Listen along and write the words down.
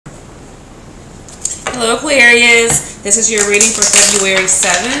Hello Aquarius, this is your reading for February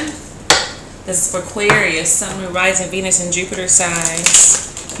 7th. This is for Aquarius, Sun, Moon, Rising, Venus, and Jupiter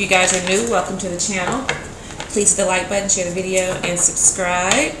signs. If you guys are new, welcome to the channel. Please hit the like button, share the video, and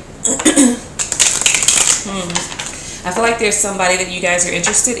subscribe. I feel like there's somebody that you guys are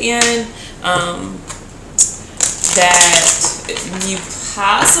interested in that you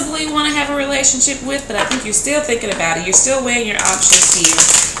possibly want to have a relationship with, but I think you're still thinking about it. You're still weighing your options here,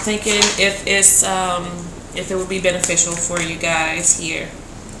 thinking if it's if it would be beneficial for you guys here.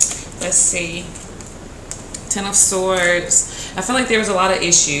 Let's see. Ten of Swords. I feel like there was a lot of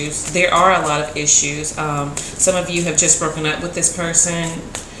issues. There are a lot of issues. Some of you have just broken up with this person,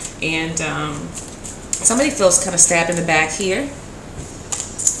 and somebody feels kind of stabbed in the back here.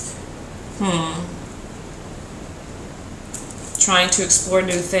 Trying to explore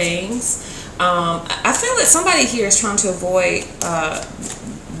new things. I feel that somebody here is trying to avoid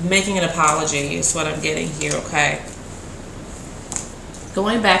making an apology is what I'm getting here, okay?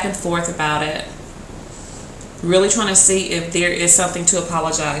 Going back and forth about it. Really trying to see if there is something to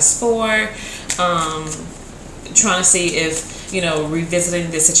apologize for. Trying to see if, you know,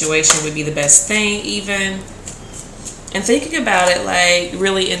 revisiting this situation would be the best thing even. And thinking about it like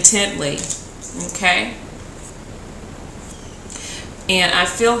really intently, okay? And I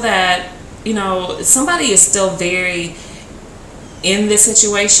feel that, you know, somebody is still very in this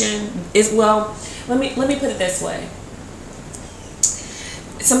situation. Well, let me put it this way.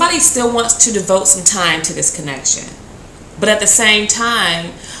 Somebody still wants to devote some time to this connection, but at the same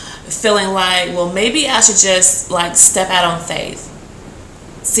time feeling like, well, maybe I should just like step out on faith,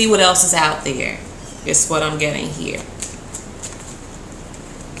 see what else is out there, is what I'm getting here.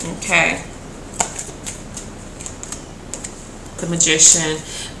 Okay. The Magician.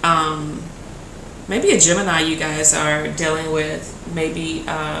 Maybe a Gemini you guys are dealing with. Maybe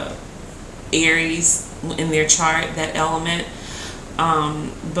Aries in their chart, that element.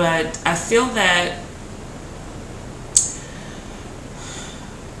 But I feel that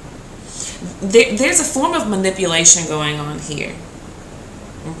there's a form of manipulation going on here.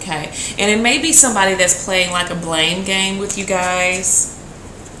 Okay. And it may be somebody that's playing like a blame game with you guys.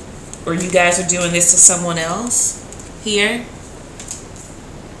 Or you guys are doing this to someone else here.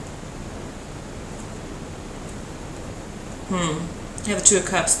 You have the Two of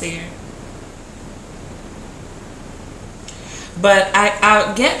Cups there. But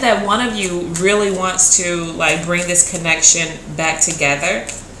I get that one of you really wants to like bring this connection back together.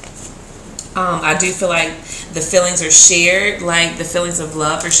 I do feel like the feelings are shared, like the feelings of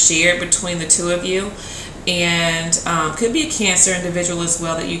love are shared between the two of you. And could be a Cancer individual as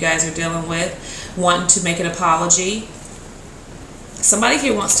well that you guys are dealing with, wanting to make an apology. Somebody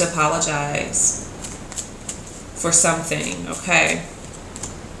here wants to apologize for something, okay?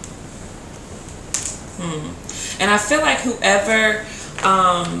 And I feel like whoever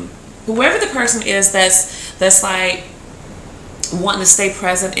the person is that's like wanting to stay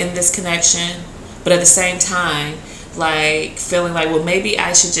present in this connection, but at the same time like feeling like, well, maybe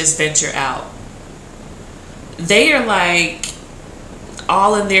I should just venture out. They are like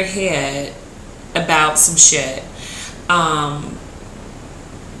all in their head about some shit,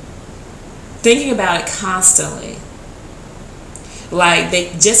 thinking about it constantly. Like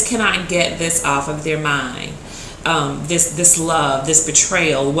they just cannot get this off of their mind. This love, this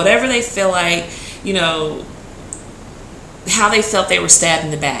betrayal, whatever they feel like, you know, how they felt they were stabbed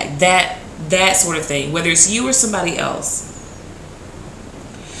in the back, that sort of thing, whether it's you or somebody else.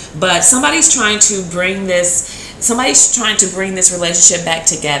 But somebody's trying to bring this relationship back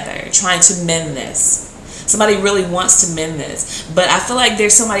together, trying to mend this. Somebody really wants to mend this, but I feel like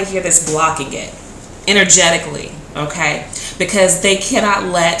there's somebody here that's blocking it energetically, okay? Because they cannot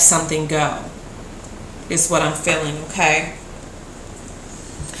let something go, is what I'm feeling, okay?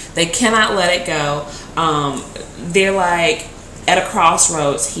 They cannot let it go. They're like at a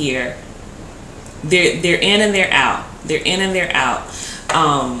crossroads here. They're in and they're out. They're in and they're out.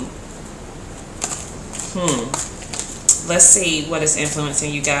 Let's see what is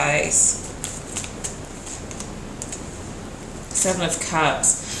influencing you guys. Seven of Cups.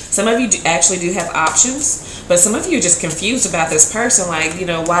 Some of you actually do have options, but some of you are just confused about this person, like, you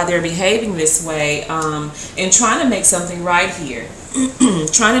know, why they're behaving this way, and trying to make something right here.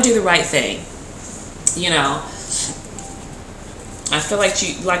 Trying to do the right thing. You know, I feel like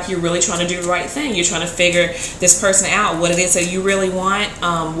you're really trying to do the right thing. You're trying to figure this person out, what it is that you really want,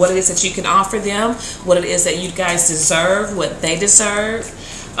 what it is that you can offer them, what it is that you guys deserve, what they deserve.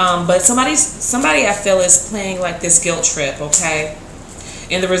 But somebody I feel is playing like this guilt trip, okay?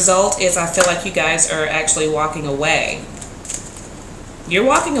 And the result is I feel like you guys are actually walking away. You're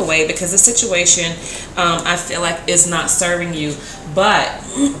walking away because the situation, I feel like, is not serving you. But,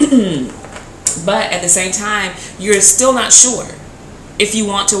 but at the same time, you're still not sure if you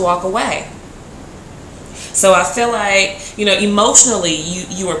want to walk away. So I feel like, emotionally,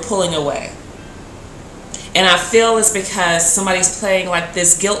 you are pulling away. And I feel it's because somebody's playing like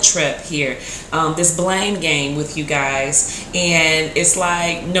this guilt trip here, this blame game with you guys. And it's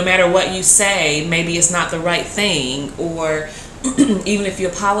like, no matter what you say, maybe it's not the right thing, or even if you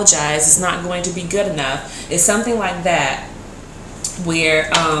apologize, it's not going to be good enough. It's something like that, where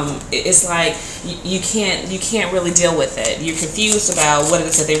it's like you can't really deal with it. You're confused about what it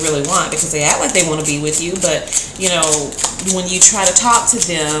is that they really want, because they act like they want to be with you, but when you try to talk to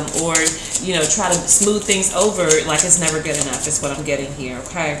them, or try to smooth things over, like, it's never good enough is what I'm getting here.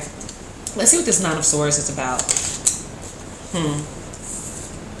 Okay, let's see what this Nine of Swords is about.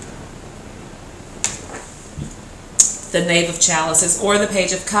 The Knave of Chalices, or the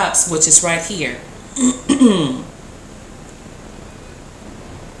Page of Cups, which is right here.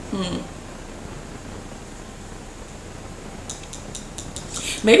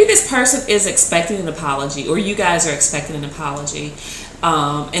 Maybe this person is expecting an apology, or you guys are expecting an apology,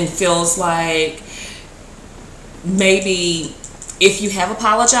 and feels like maybe if you have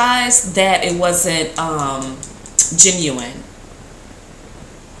apologized, that it wasn't genuine.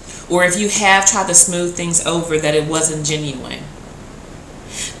 Or if you have tried to smooth things over, that it wasn't genuine.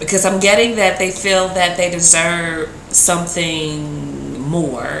 Because I'm getting that they feel that they deserve something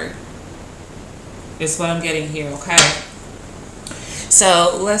more. Is what I'm getting here, okay?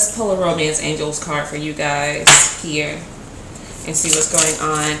 So let's pull a Romance Angels card for you guys here and see what's going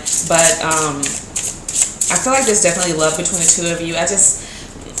on. But I feel like there's definitely love between the two of you.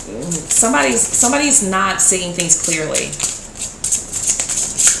 Somebody's not seeing things clearly.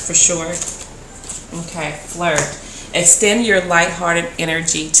 For sure. Okay, flirt. Extend your lighthearted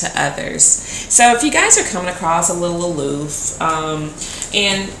energy to others. So if you guys are coming across a little aloof,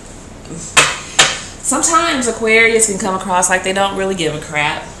 and sometimes Aquarius can come across like they don't really give a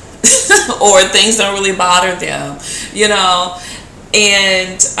crap, or things don't really bother them,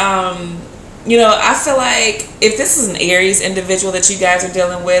 and I feel like if this is an Aries individual that you guys are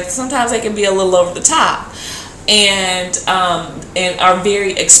dealing with, sometimes they can be a little over the top, and are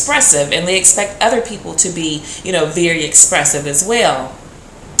very expressive, and they expect other people to be very expressive as well.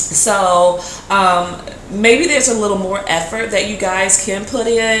 So maybe there's a little more effort that you guys can put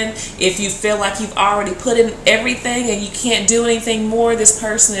in. If you feel like you've already put in everything and you can't do anything more, this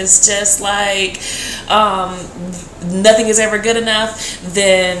person is just like nothing is ever good enough,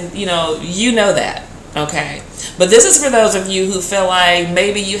 then you know that. Okay, but this is for those of you who feel like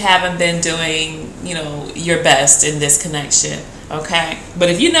maybe you haven't been doing your best in this connection. Okay, but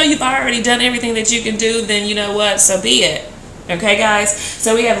if you've already done everything that you can do, then you know what, so be it. Okay, guys,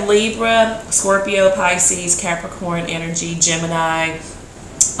 so we have Libra, Scorpio, Pisces, Capricorn energy, Gemini,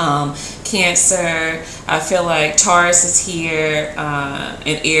 Cancer. I feel like Taurus is here,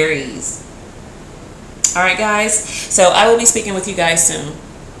 and Aries. All right, guys, so I will be speaking with you guys soon.